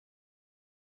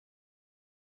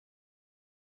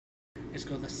It's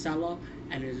called The Cellar,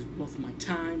 and it is worth my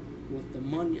time, worth the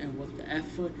money, and worth the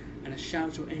effort. And a shout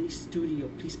out to any studio.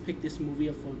 Please pick this movie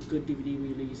up for a good DVD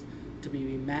release to be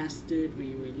remastered,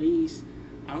 re-released.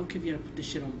 I don't care if you gotta put this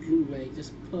shit on Blu-ray.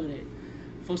 Just put it.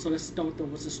 First of all, let's start with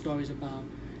what the story's about.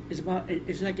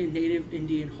 It's like a native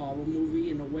Indian horror movie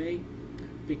in a way,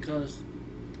 because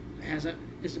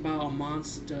it's about a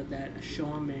monster that a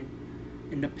shaman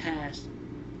in the past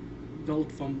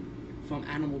built from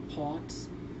animal parts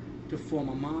to form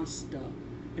a monster.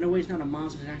 In a way, it's not a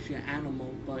monster; it's actually an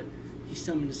animal, but he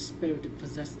summoned the spirit to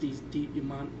possess these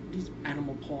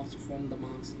animal parts to form the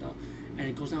monster, and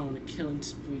it goes out on a killing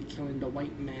spree, killing the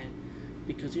white man,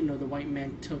 because the white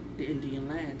man took the Indian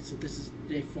land, so this is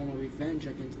their form of revenge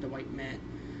against the white man.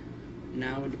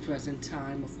 Now, in the present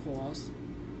time, of course,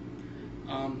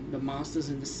 the monster's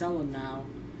in the cellar now,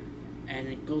 and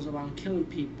it goes around killing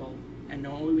people. And the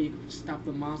only way you can stop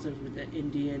the monster is with the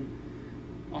Indian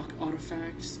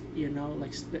artifacts,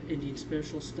 like Indian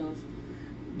spiritual stuff.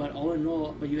 But all in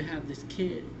all, you have this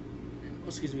kid.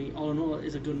 Excuse me. All in all,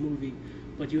 it's a good movie,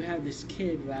 but you have this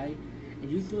kid, right? And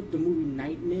you thought the movie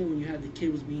Nightmare when you had the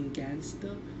kid was being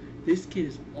gangster. This kid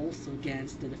is also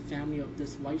gangster. The family of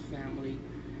this white family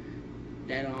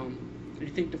that I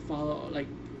think the father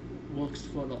works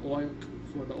for the oil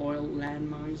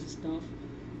landmines and stuff.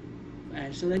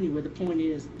 And so anyway, the point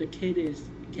is the kid is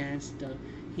gangster.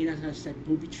 He knows how to set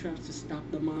booby traps to stop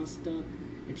the monster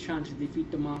and trying to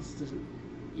defeat the monster,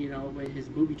 with his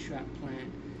booby trap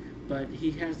plan. But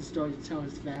he has the story to tell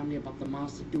his family about the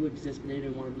monster do exist, but they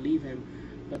didn't want to believe him.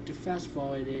 But to fast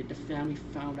forward it, the family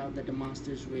found out that the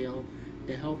monster is real.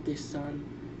 They helped their son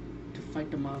to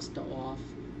fight the monster off.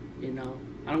 I don't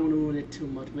want to ruin it too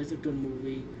much, but it's a good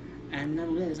movie. And not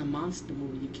only that, it's a monster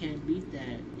movie. You can't beat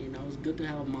that. It's good to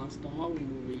have a monster horror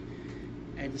movie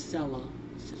at The Cellar.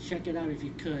 So check it out if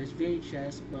you could. It's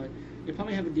VHS, but they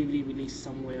probably have a DVD release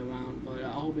somewhere around. But I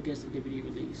hope it gets a DVD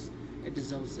release. It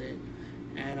deserves it.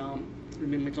 And let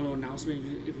me make a little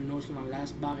announcement. If you noticed from my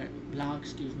last blog,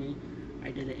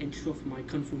 I did an intro for my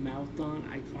Kung Fu Marathon.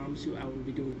 I promise you I will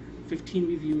be doing 15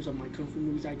 reviews of my Kung Fu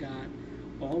movies I got.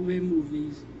 All rare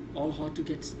movies, all hard to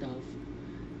get stuff.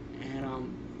 And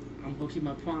I'm gonna keep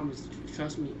my promise.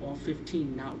 Trust me, all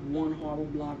 15, not one horror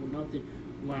blog or nothing.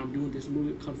 When I'm doing this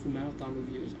movie Kung Fu Marathon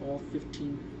reviews, all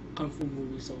 15 Kung Fu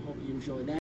movies. So I hope you enjoy that.